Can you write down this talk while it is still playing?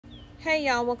Hey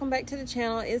y'all, welcome back to the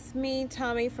channel. It's me,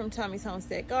 Tommy from Tommy's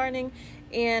Homestead Gardening,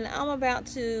 and I'm about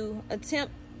to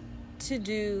attempt to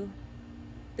do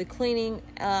the cleaning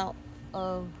out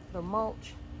of the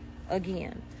mulch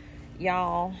again.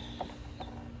 Y'all,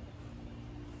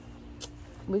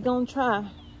 we're gonna try.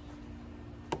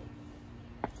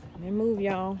 Let me move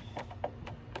y'all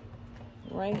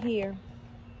right here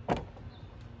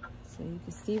so you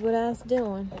can see what I was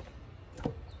doing.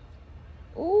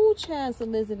 Ooh, child, a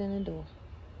lizard in the door.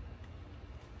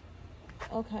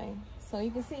 Okay, so you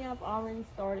can see I've already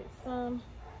started some.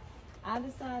 I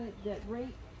decided that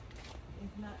rake is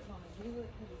not going to do it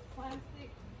because it's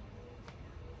plastic.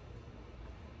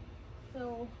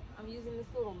 So I'm using this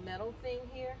little metal thing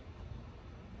here.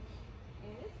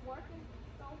 And it's working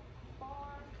so far.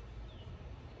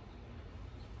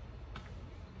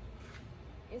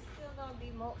 It's still going to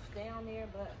be mulched down there,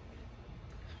 but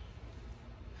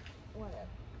whatever.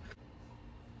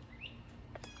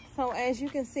 So as you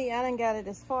can see, I done got it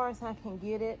as far as I can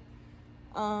get it.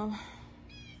 Now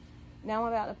I'm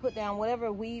about to put down whatever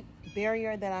weed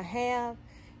barrier that I have,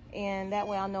 and that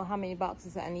way I'll know how many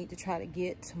boxes I need to try to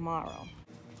get tomorrow.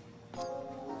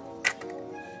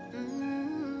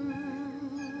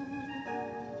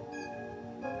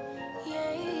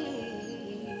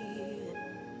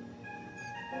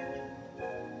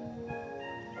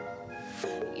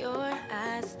 Your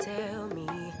eyes tell me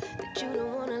that you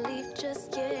don't want to leave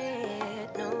just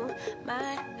yet. No,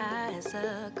 my eyes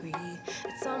agree.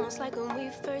 It's almost like when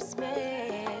we first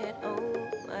met. Oh,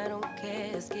 I don't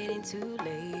care, it's getting too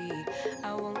late.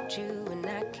 I want you and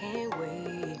I can't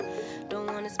wait. Don't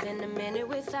want to spend a minute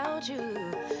without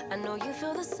you. I know you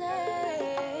feel the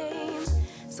same.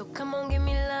 So come on, give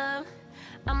me love.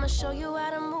 I'ma show you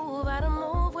how to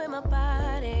move with my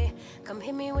body. Come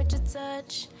hit me with your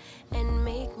touch and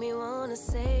make me wanna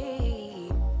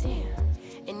say, damn.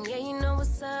 And yeah, you know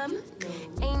what's up.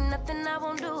 Ain't nothing I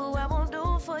won't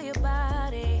do for your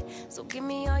body. So give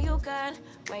me all you got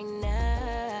right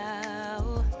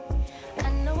now. I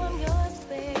know I'm yours,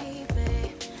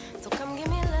 baby. So come give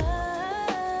me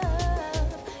love.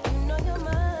 You know you're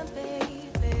mine,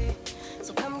 baby.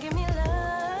 So come give me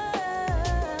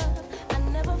love. I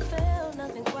never felt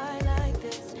nothing quite like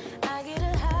this. I get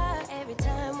a high every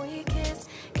time we kiss.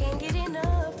 Can't get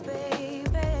enough,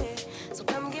 baby. So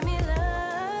come give me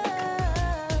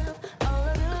love. All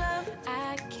of your love,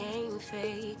 I can't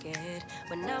fake it.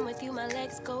 When I'm with you, my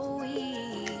legs go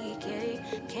weak, yeah.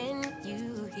 Can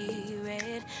you hear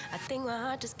it? I think my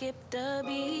heart just skipped a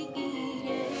beat,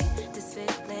 yeah. This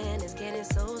feeling is getting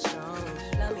so strong.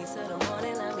 Love me till the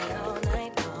morning, love me all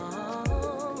night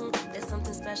long. There's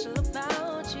something special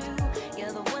about you.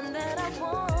 You're the one that I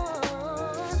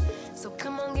want. So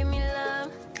come on, give me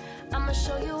love. I'ma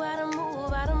show you how to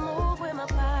move with my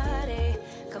body.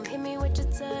 Come hit me with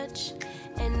your touch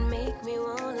and make me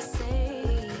wanna say,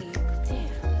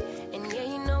 damn. And yeah,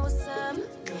 you know what's up.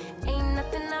 Ain't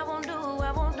nothing I won't do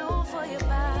for your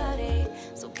body.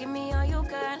 So give me all you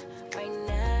got right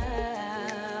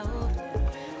now.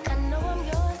 I know I'm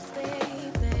yours,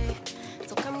 baby.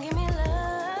 So come give me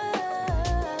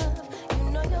love. You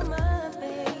know you're mine,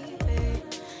 baby.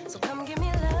 So come give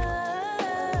me love.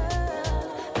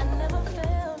 I never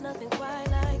felt nothing quite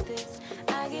like this.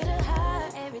 I get a high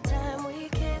every time we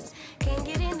kiss. Can't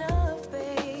get enough,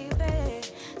 baby.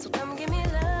 So come give me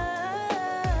love.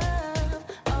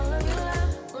 All of your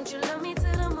love. Won't you love me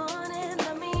till the morning?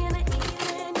 Love me in the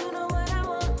evening. You know what I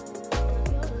want.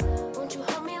 Won't you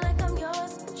hold me like I'm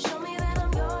yours? Show me that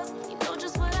I'm yours. You know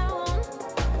just what I want.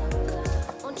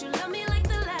 Won't you love me like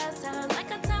the last time?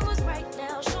 Like our time was right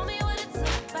now. Show me what it's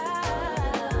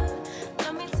about.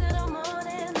 Love me till the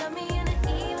morning. Love me in the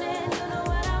evening. You know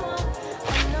what I want.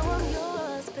 I know I'm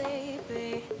yours,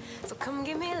 baby. So come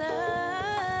give me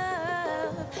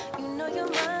love. You know you're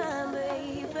mine,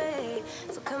 baby.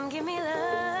 So come give me love.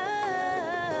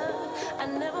 I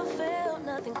never felt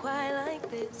nothing quite like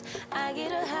this. I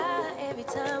get a high every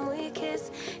time we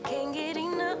kiss. Can't get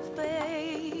enough,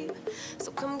 babe.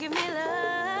 So come give me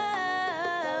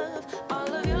love.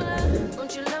 All of your love.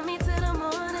 Won't you love me till the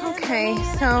morning? Okay,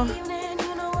 so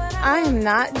I am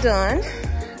not done.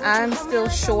 I'm still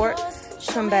short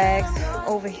some bags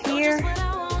over here,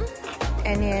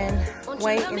 and then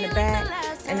weight in the back,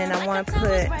 and then I want to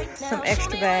put some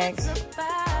extra bags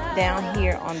down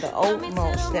here on the old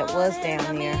mulch that was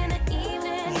down there.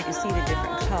 As you can see the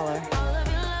different color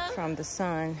from the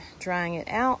sun drying it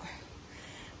out.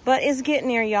 But it's getting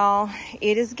there, y'all.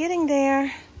 It is getting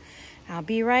there. I'll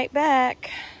be right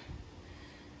back.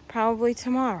 Probably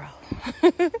tomorrow.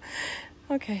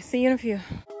 Okay, see you in a few.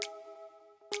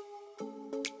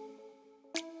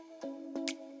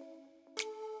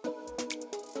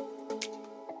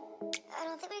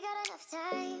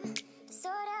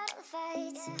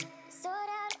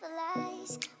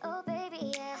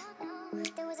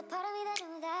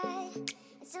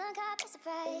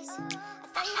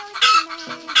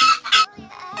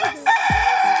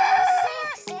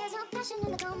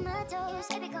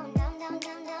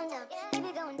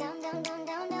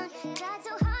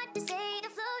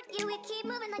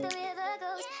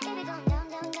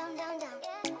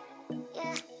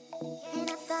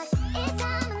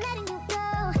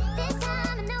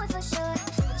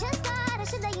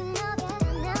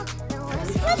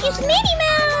 Look, it's Minnie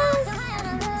Mouse!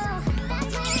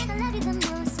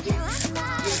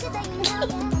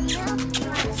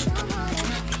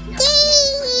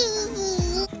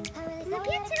 Look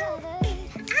at you!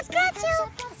 I got you!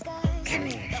 Come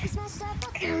here.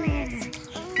 Come here.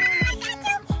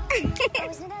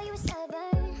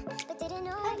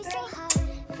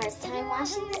 First time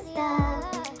washing this stuff.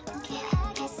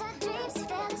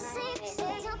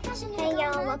 Hey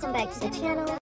y'all, welcome back to the channel.